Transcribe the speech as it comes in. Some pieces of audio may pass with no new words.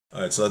All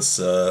right, so let's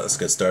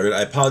get started.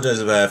 I apologize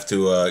if I have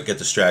to get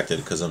distracted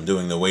because I'm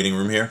doing the waiting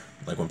room here.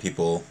 Like when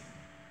people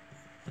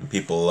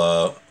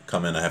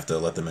come in, I have to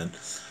let them in.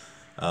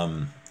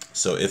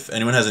 So if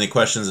anyone has any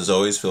questions, as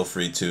always, feel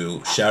free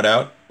to shout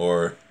out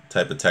or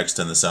type a text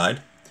on the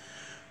side.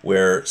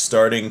 We're in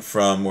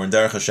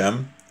Derech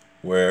Hashem.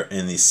 We're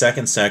in the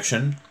second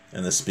section,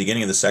 in this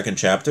beginning of the second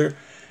chapter.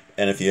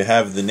 And if you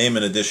have the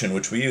Naaman edition,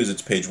 which we use,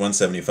 it's page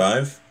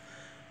 175.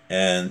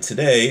 And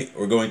today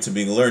we're going to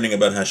be learning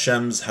about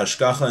Hashem's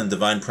hashgacha and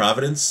divine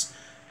providence,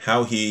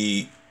 how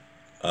He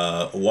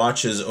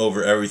watches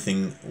over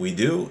everything we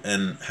do,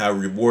 and how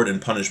reward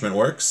and punishment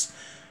works.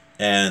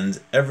 And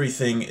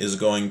everything is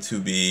going to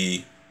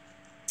be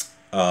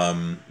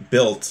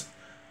built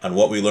on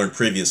what we learned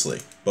previously,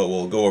 but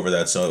we'll go over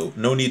that, so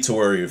no need to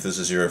worry if this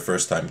is your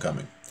first time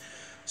coming.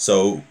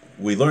 So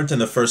we learned in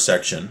the first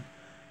section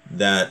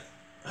that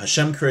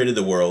Hashem created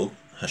the world.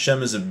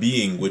 Hashem is a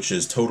being which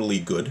is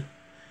totally good.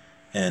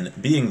 And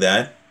being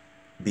that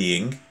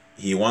being,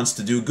 he wants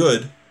to do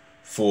good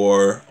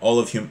for all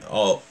of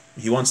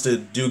he wants to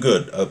do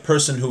good. A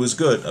person who is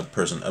good,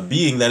 a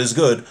being that is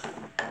good,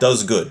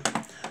 does good.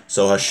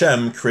 So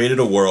Hashem created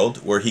a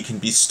world where he can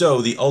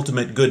bestow the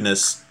ultimate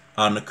goodness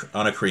on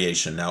a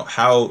creation. Now,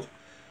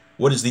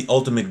 what is the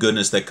ultimate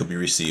goodness that could be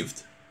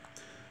received?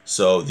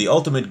 So the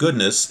ultimate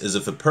goodness is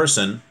if a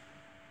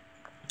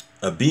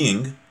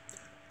being,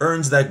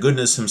 earns that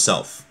goodness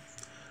himself.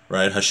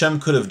 Right?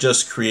 Hashem could have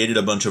just created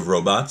a bunch of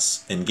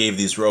robots and gave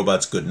these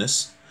robots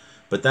goodness,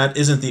 but that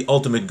isn't the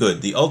ultimate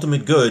good. The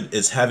ultimate good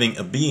is having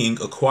a being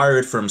acquire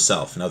it for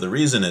himself. Now the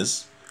reason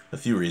is, a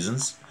few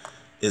reasons,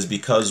 is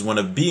because when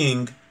a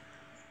being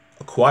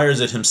acquires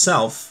it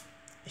himself,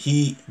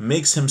 he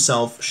makes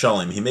himself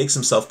shalom, he makes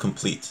himself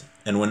complete.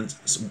 And when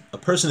a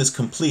person is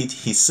complete,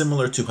 he's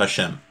similar to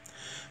Hashem.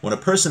 When a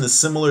person is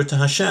similar to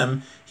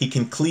Hashem, he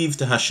can cleave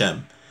to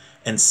Hashem.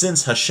 And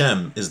since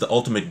Hashem is the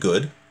ultimate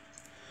good,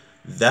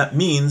 that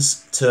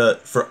means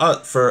for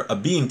a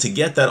being to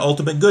get that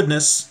ultimate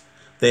goodness,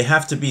 they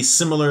have to be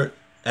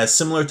as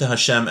similar to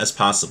Hashem as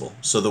possible.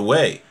 So the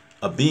way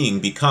a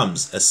being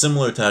becomes as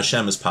similar to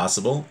Hashem as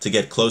possible, to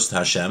get close to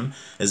Hashem,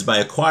 is by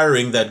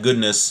acquiring that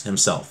goodness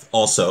himself.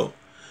 Also,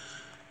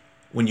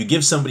 when you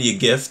give somebody a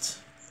gift,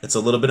 it's a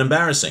little bit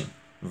embarrassing.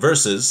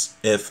 Versus,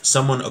 if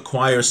someone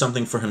acquires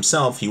something for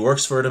himself, he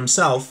works for it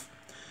himself,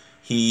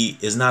 he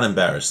is not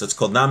embarrassed. That's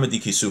called namadi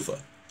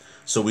kisufa.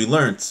 So we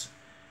learned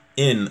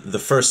in the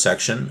first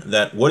section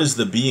that what is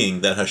the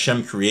being that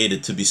Hashem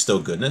created to bestow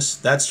goodness?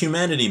 That's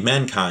humanity,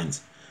 mankind.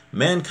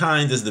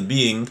 Mankind is the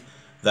being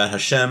that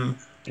Hashem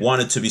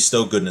wanted to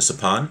bestow goodness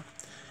upon,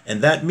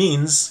 and that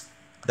means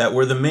that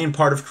we're the main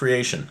part of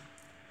creation.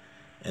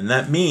 And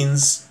that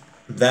means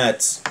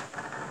that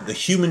the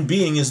human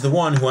being is the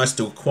one who has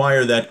to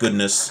acquire that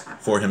goodness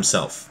for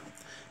himself.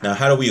 Now,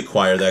 how do we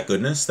acquire that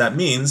goodness? That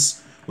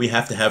means we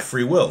have to have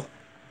free will.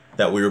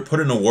 That we were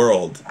put in a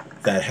world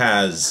that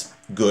has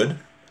good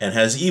and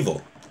has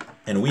evil,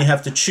 and we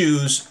have to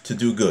choose to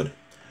do good.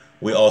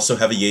 We also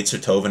have a Yetzer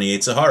Tov and a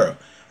Yetzer Hara.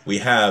 We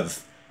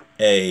have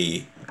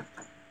a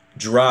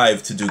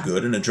drive to do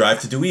good and a drive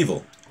to do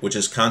evil, which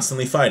is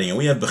constantly fighting. And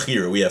we have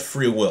Bechira, we have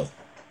free will.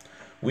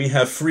 We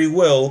have free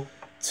will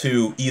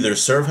to either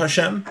serve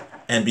Hashem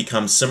and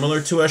become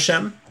similar to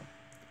Hashem,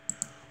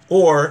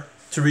 or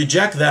to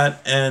reject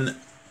that and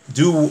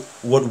do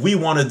what we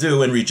want to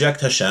do and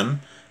reject Hashem,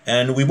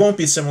 and we won't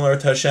be similar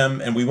to Hashem,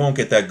 and we won't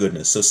get that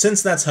goodness. So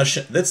since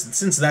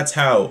that's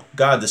how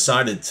God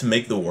decided to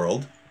make the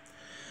world,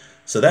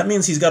 so that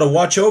means He's got to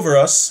watch over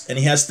us, and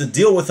He has to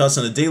deal with us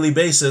on a daily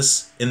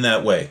basis in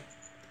that way.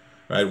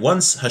 Right?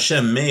 Once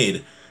Hashem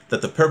made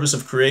that the purpose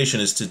of creation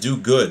is to do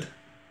good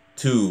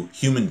to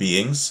human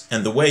beings,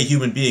 and the way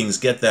human beings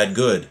get that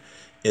good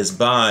is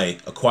by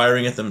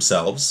acquiring it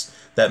themselves,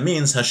 that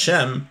means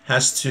Hashem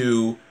has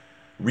to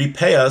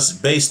repay us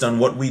based on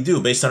what we do,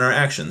 based on our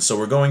actions. So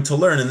we're going to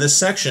learn in this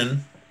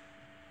section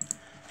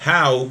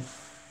how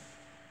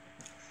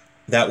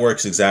that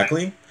works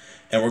exactly.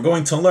 And we're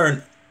going to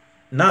learn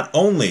not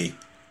only...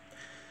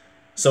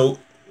 So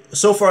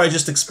far I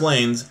just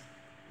explained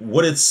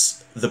what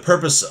it's the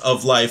purpose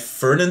of life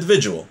for an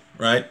individual,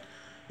 right?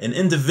 An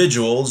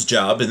individual's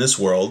job in this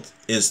world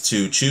is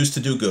to choose to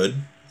do good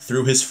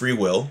through his free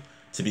will,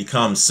 to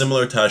become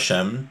similar to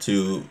Hashem,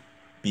 to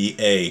be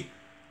a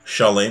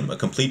shalom, a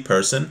complete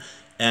person,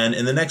 and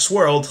in the next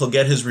world he'll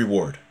get his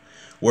reward.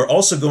 We're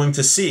also going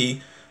to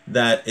see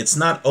that it's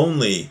not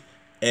only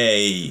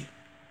a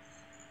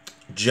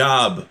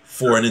job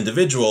for an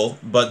individual,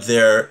 but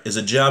there is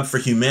a job for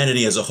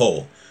humanity as a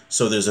whole.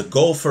 So there's a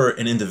goal for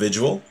an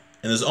individual,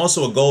 and there's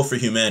also a goal for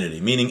humanity,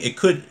 meaning it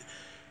could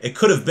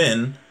have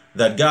been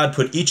that God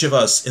put each of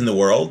us in the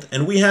world,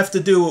 and we have to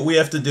do what we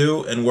have to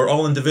do, and we're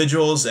all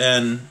individuals,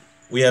 and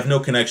we have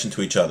no connection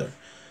to each other.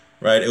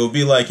 Right? It would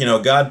be like,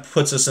 God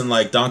puts us in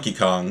like Donkey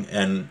Kong,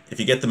 and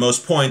if you get the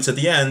most points at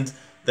the end,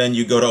 then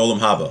you go to Olam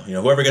Haba.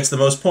 Whoever gets the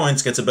most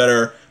points gets a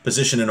better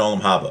position in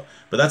Olam Haba.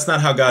 But that's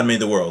not how God made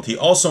the world. He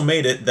also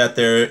made it that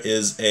there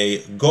is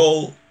a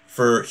goal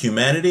for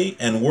humanity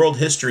and world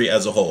history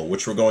as a whole,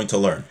 which we're going to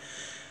learn.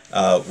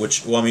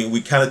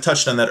 We kind of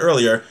touched on that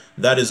earlier.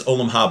 That is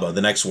Olam Haba,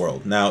 the next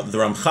world. Now, the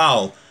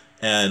Ramchal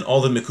and all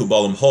the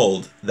Mikubalim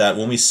hold that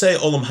when we say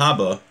Olam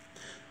Haba,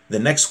 the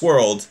next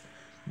world,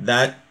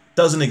 that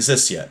doesn't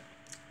exist yet.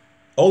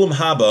 Olam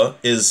Haba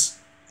is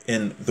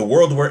in the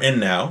world we're in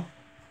now.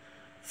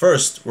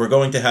 First, we're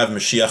going to have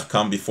Mashiach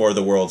come before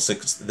the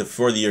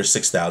year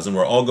 6000.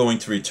 We're all going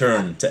to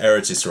return to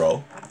Eretz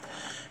Yisrael.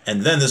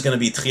 And then there's going to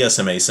be Tchias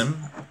HaMesim.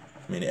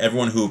 I mean,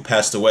 everyone who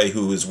passed away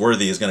who is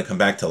worthy is going to come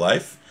back to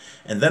life.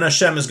 And then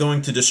Hashem is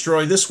going to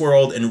destroy this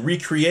world and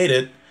recreate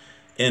it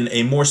in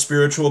a more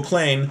spiritual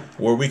plane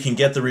where we can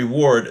get the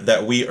reward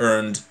that we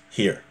earned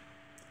here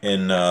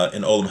in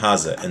Olam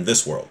Haza, in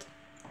this world.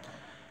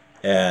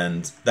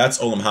 And that's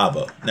Olam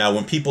Haba. Now,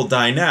 when people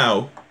die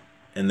now,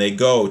 and they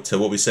go to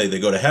what we say, they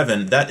go to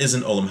heaven, that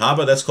isn't Olam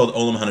Haba, that's called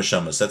Olam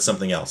HaNeshamas, that's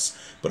something else.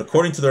 But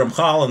according to the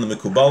Ramchal and the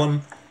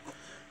Mikubalim,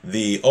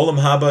 the Olam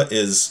Haba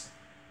is,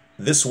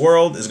 this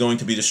world is going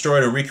to be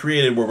destroyed and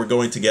recreated where we're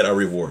going to get our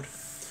reward.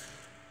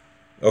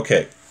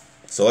 Okay,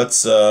 so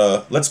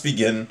let's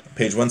begin,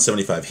 page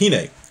 175.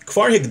 Hine,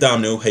 Kfar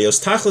Higdamnu,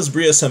 Heyos Tachlis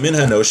Brias Hamin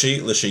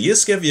Hanoshi,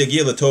 L'Sheyiskev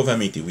Yagir L'Tov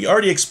Hamiti. We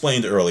already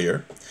explained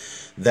earlier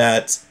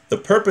that the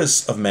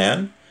purpose of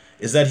man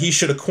is that he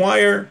should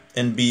acquire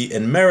and be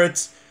in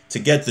merit to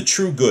get the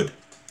true good.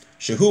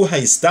 Shehu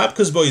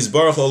ha'istapkus bo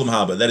yizbarach olam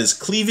haba. That is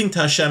cleaving to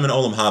Hashem in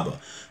olam haba.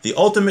 The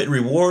ultimate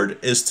reward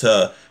is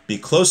to be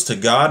close to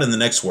God in the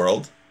next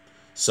world.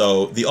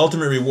 So the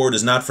ultimate reward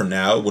is not for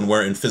now when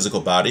we're in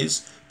physical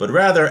bodies, but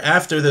rather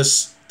after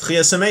this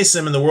Tchias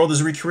HaMesim and the world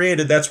is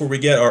recreated, that's where we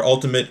get our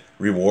ultimate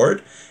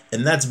reward.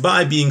 And that's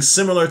by being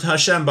similar to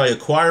Hashem, by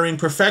acquiring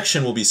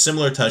perfection. We'll be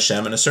similar to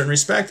Hashem in a certain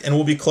respect, and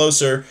we'll be close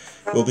to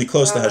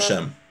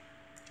Hashem.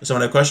 Does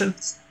someone have a question?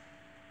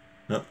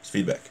 No, it's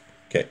feedback.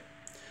 Okay.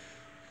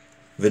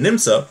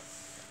 V'nimtza,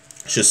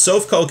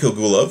 shesof kol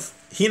kilgulav,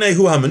 hinei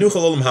hu hamenucha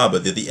olam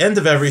haba. The end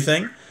of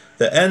everything,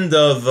 the end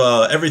of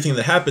everything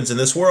that happens in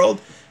this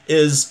world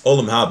is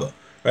olam haba.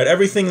 Right?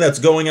 Everything that's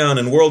going on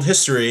in world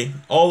history,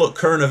 all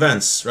current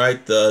events,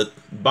 right? The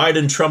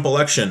Biden-Trump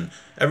election,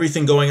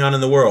 everything going on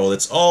in the world,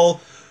 it's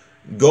all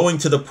going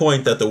to the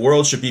point that the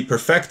world should be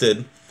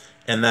perfected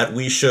and that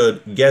we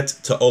should get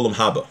to olam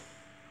haba.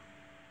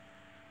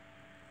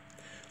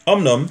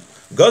 Omnam,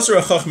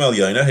 Gazra Chachmal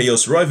Yaina,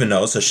 Heyos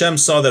Roivenos, Hashem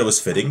saw that it was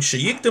fitting.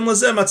 Sheyikdim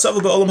Lazem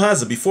Atzavu Be'olam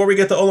Haza. Before we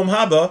get to Olam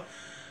Haba,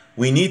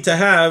 we need to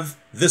have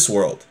this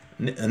world.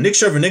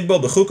 Nikshav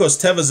V'nigbal B'chukos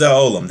Teva Zeh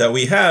Olam, that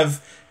we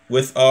have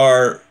with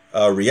our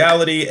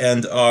reality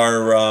and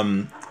our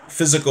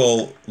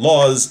physical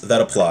laws that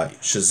apply.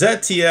 Shezet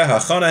Tieh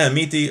Hachana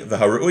Hamiti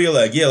V'Haruya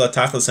Le'agia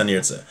L'Tachlis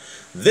Hanirtze.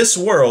 This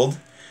world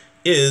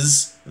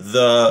is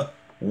the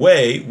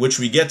way which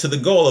we get to the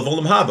goal of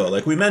Olam Haba.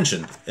 Like we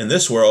mentioned, in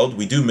this world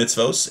we do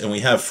mitzvos and we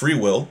have free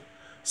will,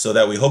 so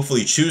that we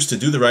hopefully choose to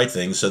do the right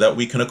thing so that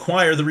we can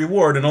acquire the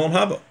reward in Olam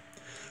Haba.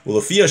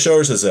 Well, Afia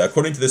Shor says,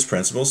 according to this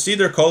principle,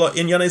 Sider Kola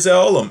Inyanei Zeh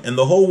Olam, and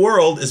the whole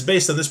world is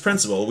based on this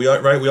principle. We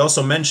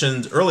also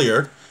mentioned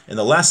earlier in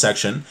the last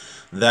section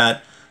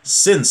that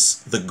since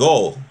the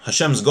goal,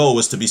 Hashem's goal,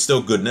 was to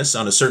bestow goodness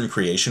on a certain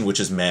creation,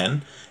 which is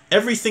man,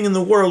 everything in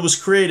the world was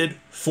created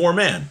for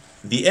man.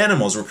 The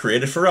animals were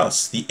created for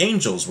us. The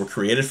angels were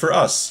created for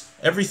us.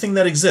 Everything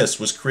that exists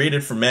was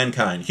created for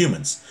mankind,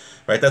 humans.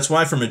 Right? That's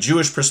why, from a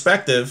Jewish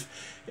perspective,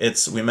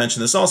 we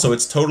mentioned this also,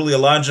 it's totally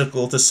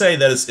illogical to say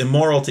that it's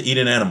immoral to eat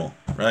an animal.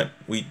 Right?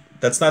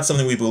 That's not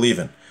something we believe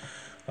in.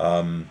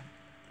 Right?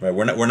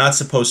 We're not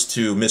supposed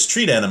to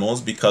mistreat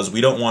animals because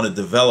we don't want to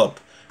develop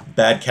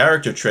bad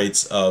character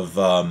traits of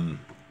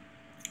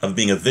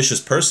being a vicious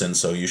person.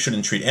 So you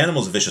shouldn't treat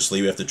animals viciously.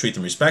 You have to treat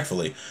them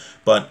respectfully.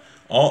 But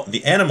all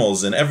the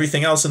animals and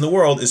everything else in the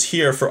world is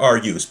here for our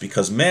use,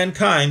 because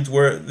mankind,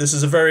 this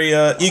is a very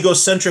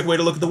egocentric way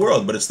to look at the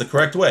world, but it's the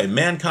correct way.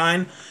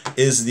 Mankind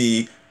is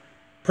the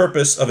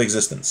purpose of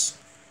existence.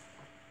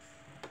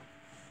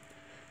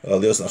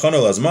 And this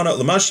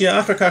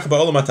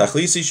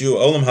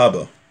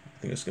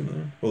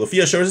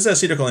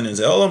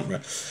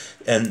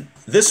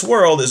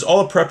world is all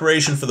a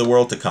preparation for the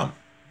world to come.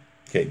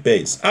 Okay,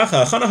 Beis.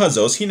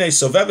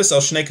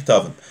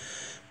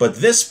 But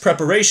this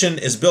preparation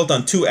is built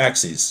on two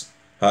axes.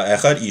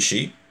 Ha'echad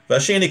ishi,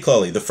 v'asheni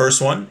klali. The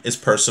first one is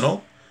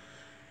personal,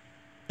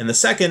 and the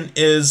second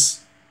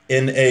is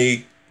in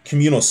a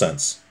communal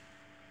sense,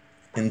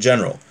 in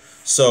general.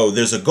 So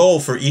there's a goal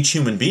for each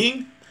human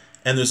being,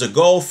 and there's a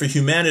goal for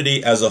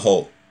humanity as a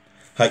whole.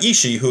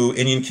 Ha'ishi hu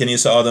inyan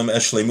kinis ha'adam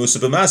eshleimusa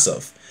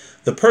b'masav.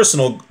 The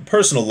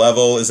personal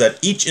level is that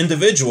each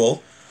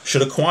individual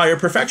should acquire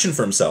perfection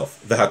for himself.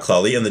 The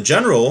haklali, and the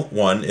general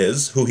one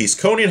is hu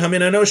hiskonian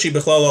hamin anoshi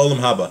b'chlal olam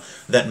haba,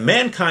 that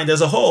mankind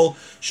as a whole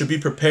should be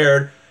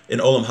prepared in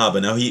olam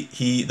haba. Now the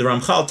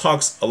Ramchal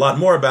talks a lot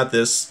more about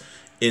this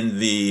in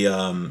the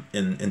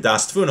in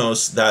Das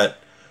Tvunos, that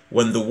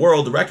when the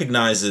world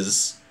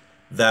recognizes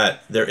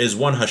that there is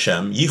one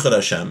Hashem, Yichud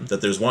Hashem,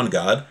 that there's one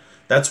God,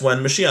 that's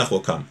when Mashiach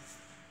will come.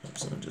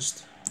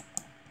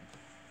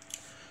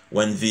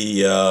 when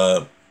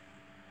sorry,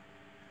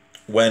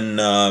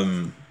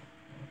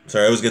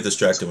 I always get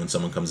distracted when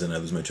someone comes in. I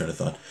lose my train of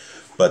thought.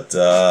 But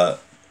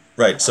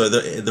right, so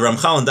the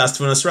Ramchal in Das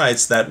Tvunos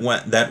writes that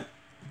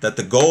that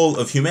the goal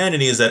of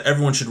humanity is that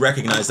everyone should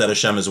recognize that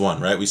Hashem is one.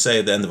 Right, we say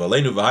at the end of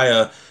Aleinu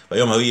V'Haya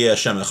Vayom Ha'yeh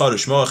Hashem Echad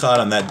U'Shmo Echad.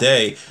 On that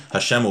day,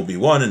 Hashem will be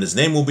one and His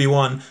name will be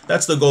one.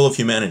 That's the goal of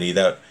humanity.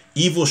 That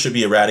evil should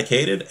be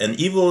eradicated, and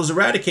evil is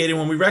eradicated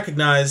when we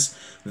recognize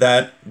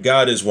that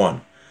God is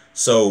one.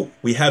 So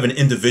we have an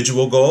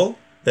individual goal,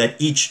 that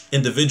each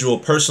individual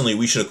personally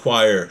we should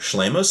acquire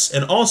shleimus,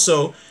 and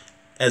also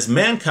as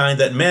mankind,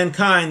 that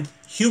mankind,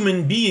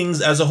 human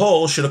beings as a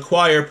whole, should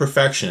acquire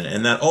perfection,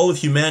 and that all of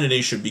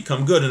humanity should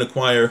become good and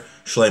acquire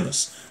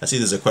shleimus. I see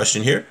there's a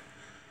question here.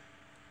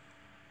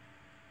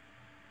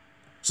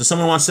 So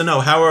someone wants to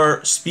know, how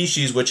are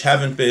species which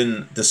haven't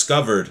been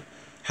discovered,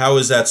 how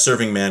is that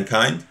serving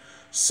mankind?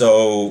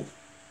 So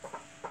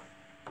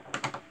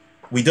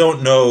we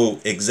don't know,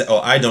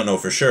 I don't know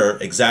for sure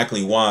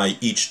exactly why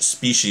each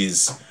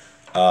species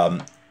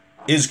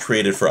is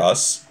created for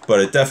us, but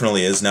it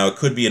definitely is. Now, it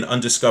could be an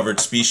undiscovered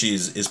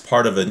species is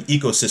part of an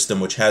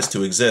ecosystem which has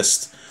to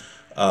exist,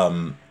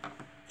 and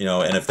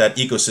if that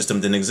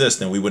ecosystem didn't exist,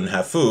 then we wouldn't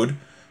have food.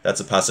 That's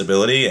a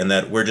possibility, and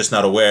that we're just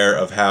not aware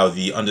of how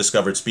the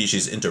undiscovered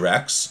species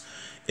interacts.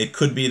 It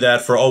could be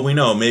that, for all we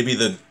know, maybe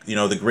the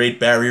Great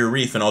Barrier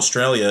Reef in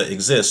Australia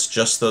exists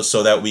just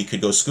so that we could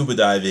go scuba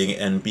diving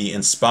and be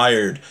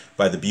inspired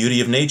by the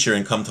beauty of nature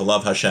and come to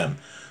love Hashem.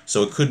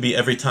 So it could be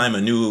every time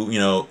a new,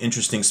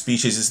 interesting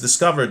species is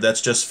discovered,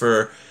 that's just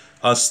for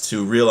us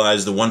to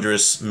realize the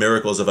wondrous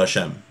miracles of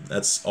Hashem.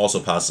 That's also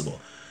possible.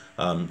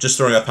 Just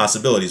throwing out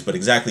possibilities, but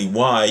exactly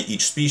why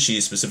each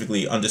species,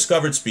 specifically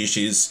undiscovered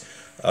species,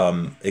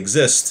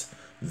 exist,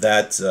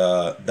 that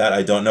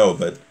I don't know,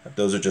 but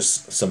those are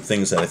just some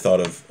things that I thought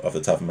of off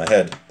the top of my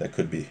head that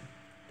could be.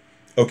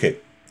 Okay,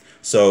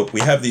 so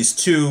we have these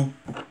two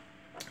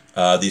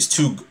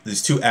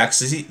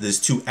axes.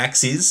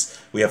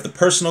 We have the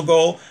personal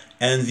goal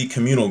and the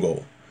communal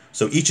goal.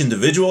 So each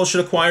individual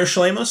should acquire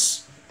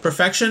shleimus,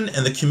 perfection,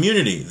 and the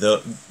community,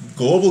 the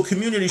global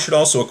community, should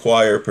also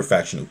acquire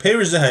perfection.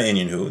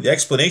 The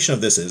explanation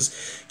of this is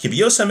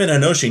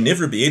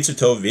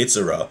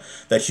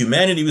that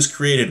humanity was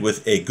created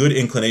with a good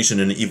inclination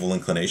and an evil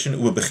inclination,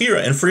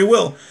 and free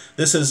will.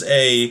 This is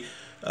a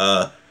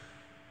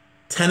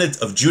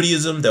tenet of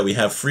Judaism, that we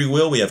have free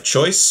will, we have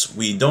choice.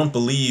 We don't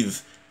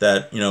believe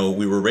that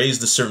we were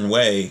raised a certain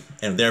way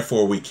and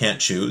therefore we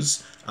can't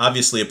choose.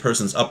 Obviously, a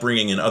person's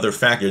upbringing and other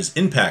factors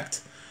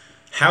impact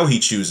how he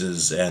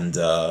chooses, and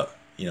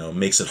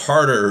makes it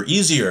harder or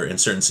easier in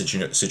certain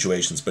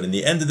situations. But in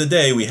the end of the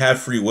day, we have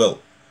free will.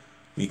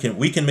 We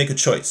can make a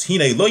choice.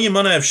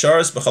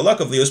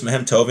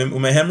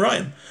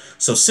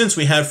 So since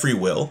we have free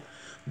will,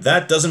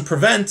 that doesn't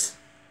prevent.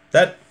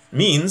 That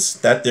means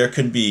that there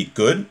can be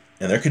good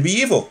and there can be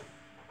evil.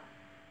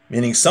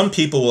 Meaning, some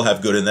people will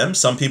have good in them,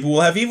 some people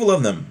will have evil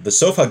in them. But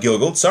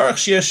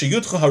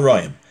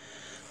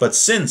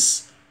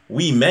since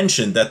we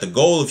mentioned that the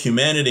goal of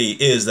humanity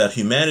is that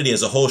humanity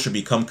as a whole should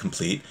become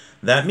complete,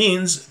 that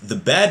means the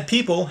bad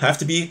people have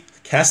to be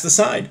cast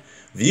aside.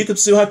 And the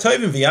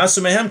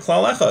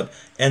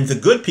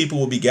good people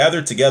will be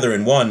gathered together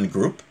in one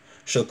group.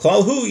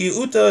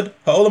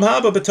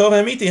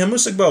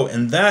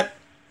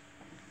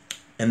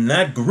 And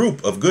that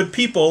group of good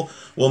people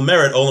will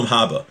merit Olam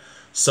Haba.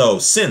 So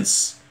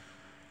since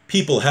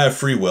people have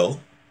free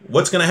will,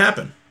 what's going to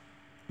happen?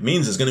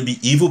 Means there's going to be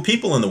evil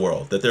people in the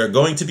world, that there are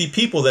going to be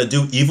people that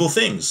do evil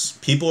things.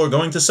 People are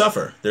going to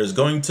suffer. There's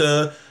going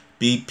to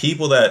be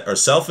people that are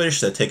selfish,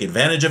 that take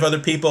advantage of other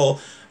people,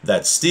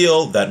 that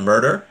steal, that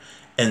murder.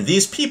 And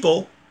these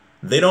people,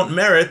 they don't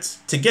merit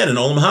to get an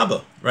Olam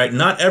Haba, right?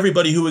 Not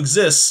everybody who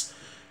exists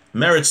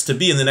merits to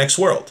be in the next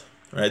world,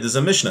 right? There's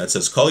a Mishnah that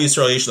says, Kol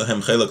Yisrael yesh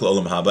lahem chelek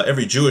l'Olam Haba.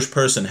 Every Jewish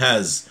person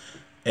has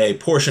a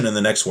portion in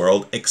the next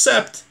world,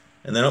 except,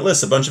 and then it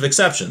lists a bunch of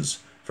exceptions.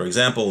 For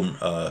example,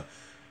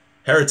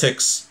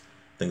 heretics,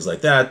 things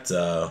like that,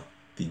 the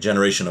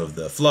generation of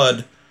the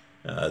flood,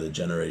 the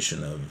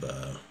generation of,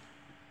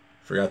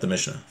 forgot the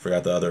Mishnah,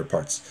 forgot the other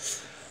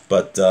parts.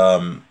 But,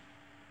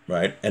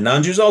 right, and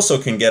non-Jews also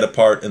can get a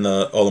part in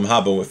the Olam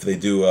Haba if they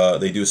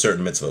do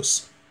certain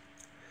mitzvos.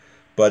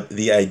 But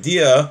the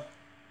idea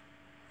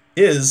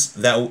is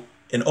that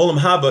in Olam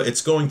Haba,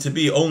 it's going to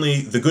be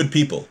only the good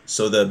people.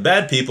 So the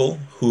bad people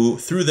who,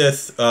 through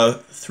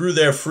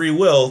their free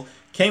will,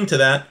 came to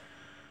that,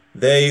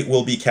 they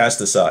will be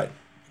cast aside.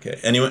 Okay.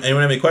 Anyone have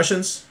any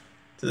questions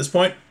to this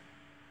point?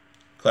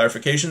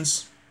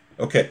 Clarifications?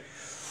 Okay.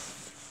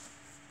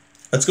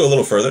 Let's go a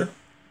little further.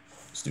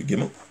 Let's do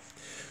Gimel.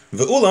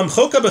 This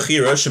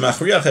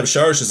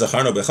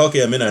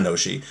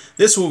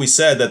is what we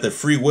said, that the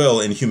free will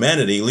in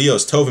humanity,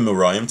 lios tovim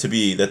urayim, to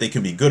be that they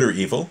can be good or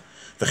evil,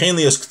 or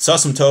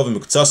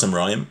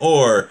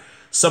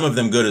some of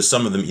them good or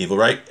some of them evil,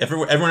 right?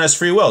 Everyone has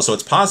free will, so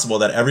it's possible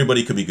that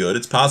everybody could be good,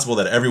 it's possible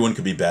that everyone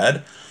could be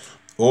bad,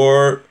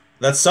 or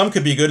that some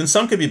could be good and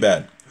some could be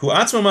bad.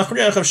 But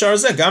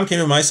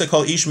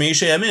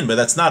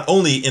that's not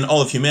only in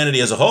all of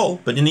humanity as a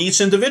whole, but in each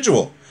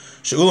individual.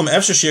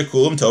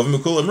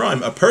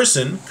 A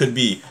person could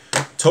be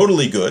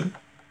totally good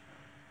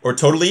or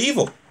totally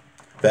evil.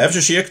 Or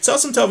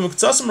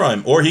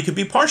he could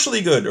be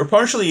partially good or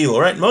partially evil,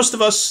 right? Most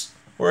of us,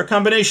 we're a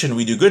combination.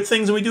 We do good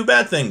things and we do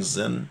bad things.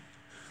 And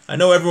I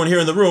know everyone here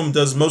in the room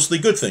does mostly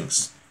good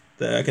things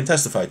that I can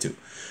testify to.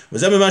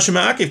 And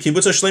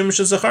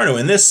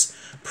this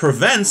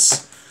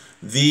prevents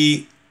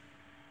the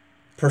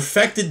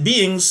perfected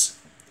beings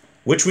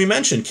which we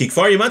mentioned. Because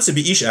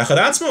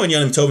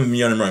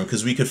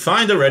we could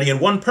find already in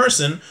one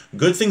person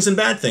good things and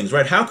bad things,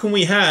 right? How can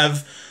we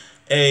have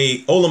a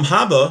olam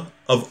haba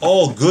of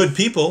all good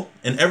people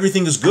and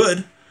everything is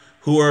good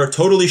who are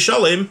totally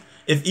shalem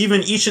if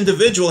even each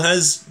individual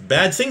has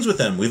bad things with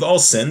them? We've all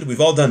sinned,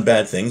 we've all done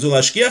bad things.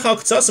 Now, so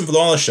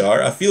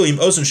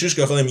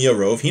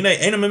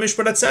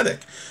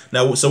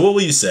what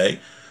will you say?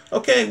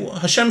 Okay, well,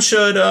 Hashem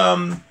should,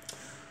 even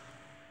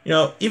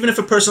if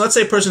a person, let's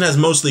say a person has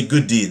mostly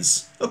good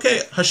deeds, okay,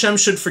 Hashem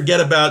should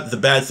forget about the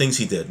bad things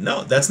he did.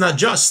 No, that's not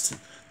just.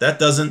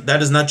 That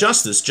is not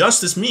justice.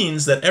 Justice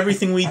means that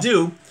everything we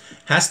do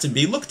has to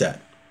be looked at.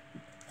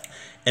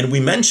 And we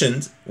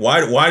mentioned,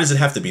 why does it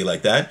have to be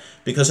like that?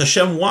 Because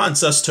Hashem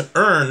wants us to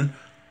earn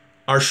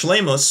our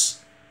shleimus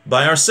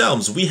by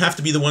ourselves. We have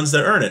to be the ones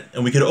that earn it.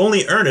 And we could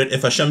only earn it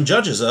if Hashem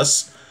judges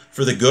us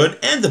for the good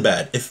and the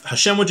bad. If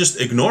Hashem would just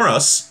ignore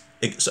us,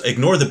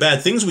 ignore the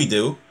bad things we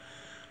do,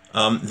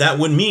 that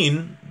would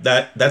mean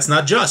that that's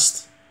not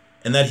just.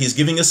 And that he's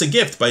giving us a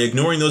gift by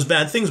ignoring those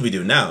bad things we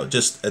do. Now,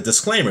 just a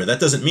disclaimer, that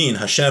doesn't mean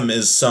Hashem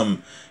is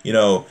some,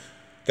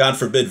 God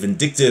forbid,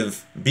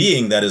 vindictive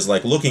being that is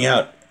like looking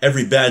out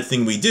every bad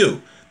thing we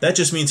do. That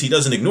just means he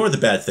doesn't ignore the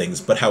bad things.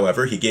 But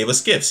however, he gave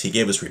us gifts. He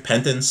gave us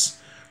repentance,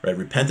 right?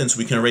 Repentance,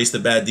 we can erase the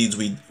bad deeds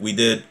we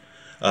did.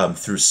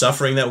 Through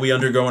suffering that we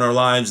undergo in our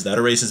lives, that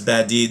erases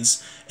bad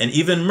deeds. And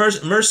even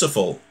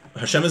merciful.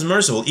 Hashem is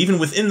merciful, even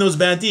within those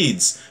bad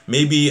deeds.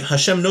 Maybe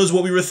Hashem knows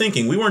what we were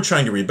thinking. We weren't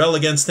trying to rebel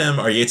against him.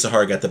 Our Yetzer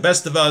Hara got the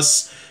best of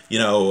us. He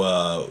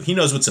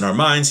knows what's in our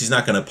minds. He's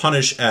not going to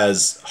punish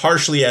as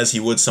harshly as he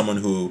would someone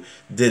who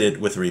did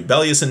it with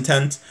rebellious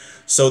intent.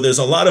 So there's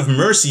a lot of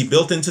mercy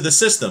built into the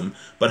system,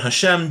 but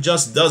Hashem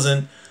just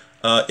doesn't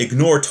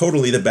ignore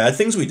totally the bad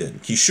things we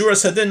did.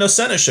 Kishuras hadin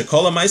nosena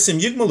shekola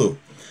maisim yigmalu.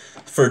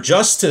 For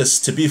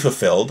justice to be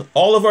fulfilled,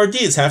 all of our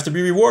deeds have to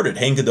be rewarded.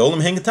 Hein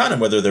gedolim, hein getanim,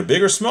 whether they're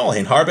big or small.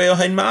 Hein harbe or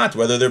hein ma'at,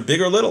 whether they're big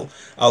or little.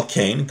 Al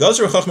kain,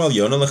 gazra chachmal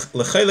yona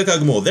lechelik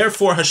agmul.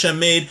 Therefore, Hashem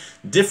made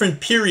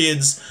different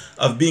periods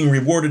of being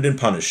rewarded and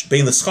punished.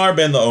 Bein l'schar,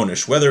 bein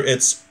la'onish, whether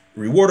it's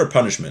reward or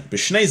punishment.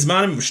 B'shnei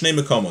zmanim, b'shnei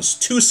mekomos.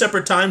 2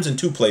 separate times in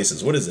 2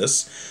 places. What is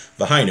this?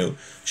 V'hainu,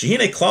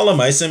 shehine klala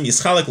maisim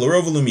yischalek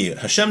l'rov v'lumiyat.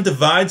 Hashem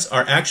divides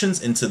our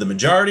actions into the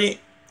majority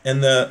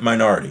and the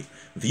minority.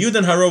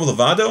 V'yudan harov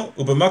levado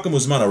u'b'makam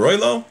uzman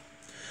haroilo,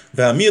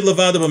 v'hamid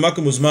levado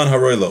b'makam uzman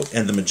haroilo,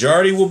 and the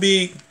majority will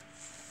be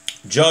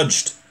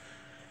judged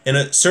in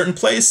a certain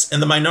place,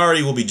 and the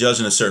minority will be judged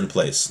in a certain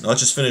place. Now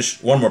let's just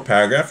finish one more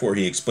paragraph where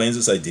he explains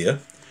this idea.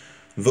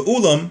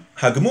 V'ulam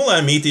hagmula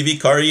amiti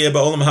v'kariyeh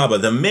ba'olam haba.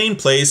 The main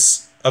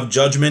place of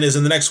judgment is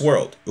in the next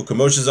world.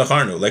 U'kamosh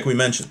zacharnu, like we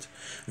mentioned.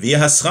 V'yeh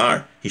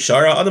haschar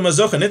hishara adam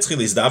hazocha nitzchi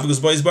lizdavgus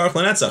bois baruch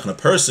lenetzach. And a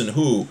person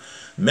who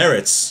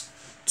merits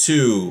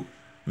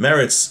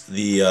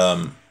the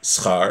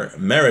schar,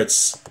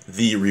 merits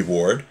the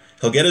reward,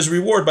 he'll get his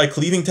reward by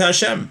cleaving to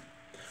Hashem.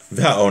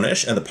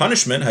 V'ha'onesh, and the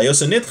punishment,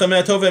 hayosa nitcha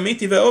me'atov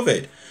emiti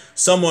ve'oved.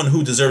 Someone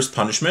who deserves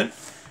punishment,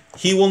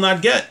 he will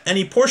not get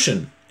any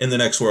portion in the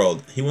next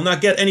world. He will not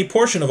get any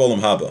portion of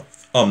olam haba.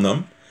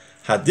 Omnam,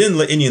 hadin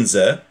le'inyan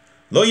zeh,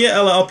 lo yeh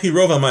ela al pi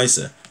rov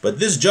ha'maiseh. But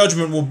this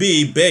judgment will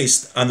be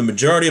based on the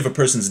majority of a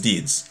person's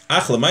deeds.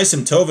 Ach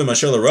l'maisim tovim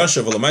asher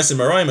l'rasha v'l'maisim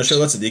marayim asher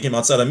l'tzadikim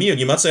al tzad hamiyud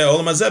yimatzei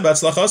ha'olam hazeh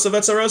b'atzlachasav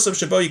v'atzarosav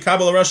shebo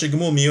yikabel l'rasha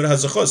gemul miyud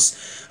hazachos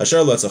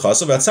asher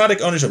l'tzachasav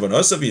v'atzadik onish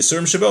avonosav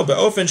yisurim shebo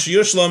be'ofen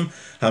sheyushlam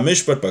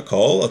hamishpat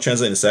bakol. I'll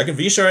translate in a second.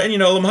 V'yishar enyin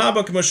olam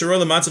haba k'mo shero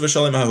l'matzav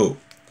v'shalim hahu.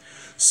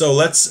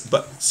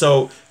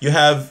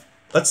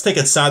 Let's take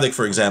a tzaddik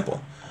for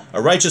example.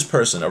 A righteous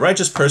person. A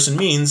righteous person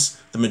means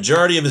the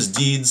majority of his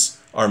deeds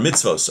are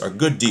mitzvos, are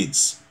good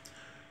deeds.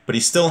 But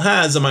he still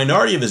has a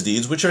minority of his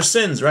deeds, which are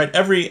sins, right?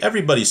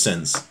 Everybody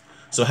sins.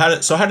 So how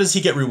does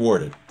he get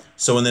rewarded?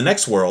 So in the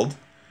next world,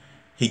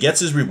 he gets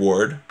his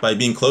reward by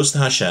being close to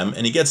Hashem,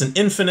 and he gets an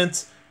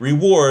infinite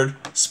reward,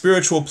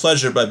 spiritual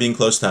pleasure by being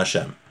close to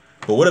Hashem.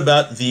 But what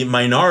about the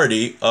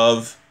minority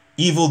of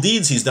evil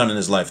deeds he's done in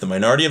his life, the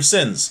minority of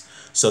sins?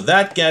 So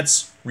that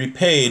gets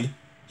repaid,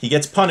 he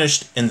gets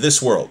punished in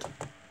this world.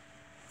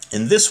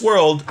 In this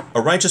world,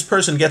 a righteous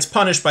person gets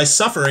punished by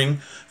suffering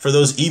for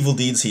those evil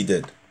deeds he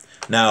did.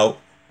 Now,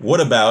 what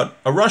about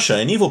a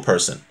rasha, an evil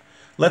person?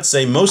 Let's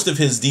say most of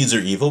his deeds are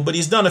evil, but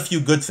he's done a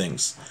few good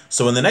things.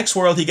 So in the next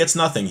world, he gets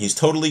nothing. He's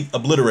totally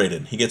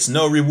obliterated. He gets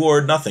no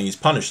reward, nothing. He's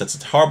punished. That's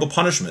a horrible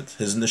punishment.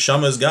 His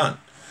neshama is gone.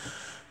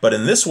 But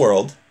in this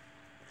world,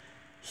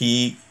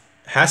 he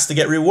has to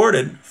get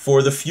rewarded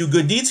for the few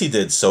good deeds he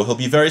did, so he'll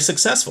be very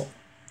successful.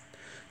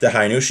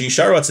 Dehainu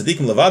sheisharu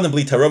tzadikim levadim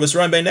bli tarovas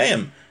ra'im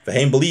beineim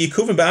v'heim bli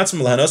yikuvim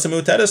ba'atzim lahanosim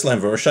u'teres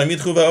lehem v'roshayim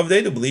yitchu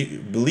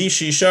v'avdedu bli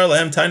sheishar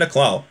lehem taina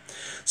klal.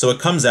 So it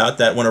comes out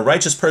that when a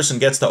righteous person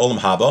gets to Olam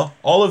Haba,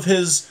 all of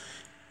his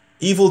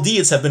evil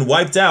deeds have been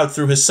wiped out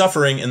through his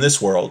suffering in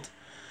this world.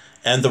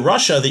 And the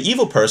Rasha, the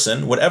evil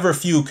person, whatever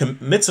few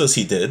mitzvahs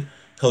he did,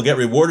 he'll get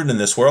rewarded in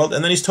this world,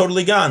 and then he's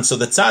totally gone. So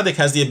the tzaddik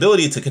has the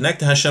ability to connect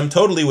to Hashem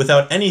totally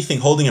without anything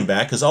holding him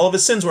back, because all of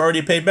his sins were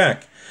already paid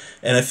back.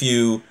 And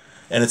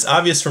it's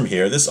obvious from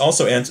here. This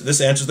also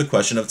answers the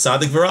question of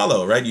tzaddik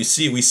viralo, right? We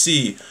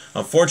see,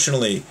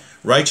 unfortunately,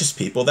 righteous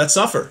people that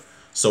suffer.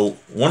 So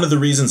one of the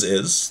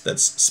reasons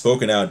that's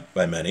spoken out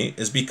by many,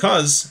 is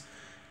because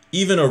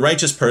even a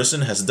righteous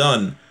person has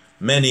done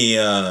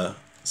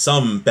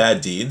some bad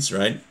deeds,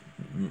 right?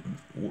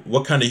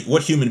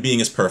 What human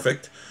being is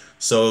perfect?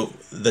 So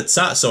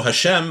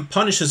Hashem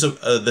punishes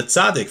the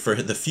tzaddik for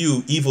the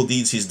few evil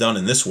deeds he's done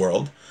in this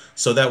world,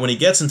 so that when he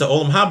gets into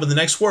Olam Haba, the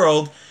next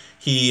world,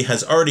 he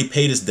has already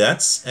paid his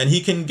debts, and he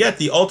can get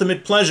the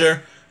ultimate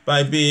pleasure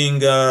by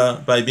being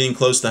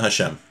close to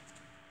Hashem.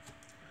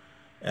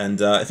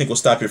 And I think we'll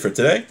stop here for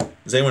today.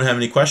 Does anyone have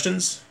any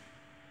questions?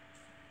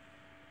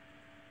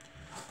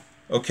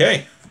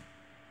 Okay.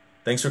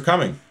 Thanks for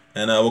coming.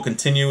 And we'll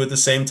continue with the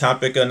same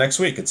topic next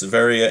week. It's a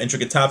very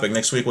intricate topic.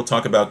 Next week we'll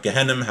talk about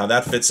Gehenna, how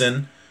that fits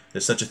in.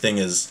 There's such a thing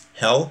as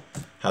hell,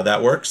 how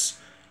that works.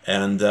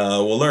 And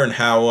we'll learn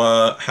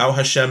how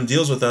Hashem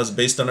deals with us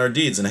based on our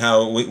deeds, and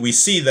how we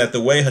see that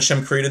the way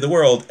Hashem created the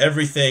world,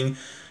 everything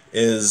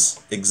is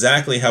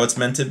exactly how it's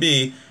meant to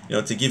be,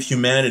 to give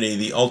humanity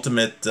the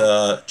ultimate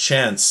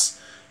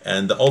chance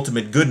and the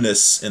ultimate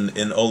goodness in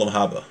Olam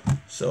Haba.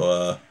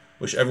 So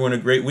wish everyone a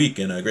great week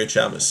and a great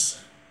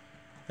Shabbos.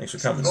 Thanks for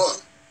coming.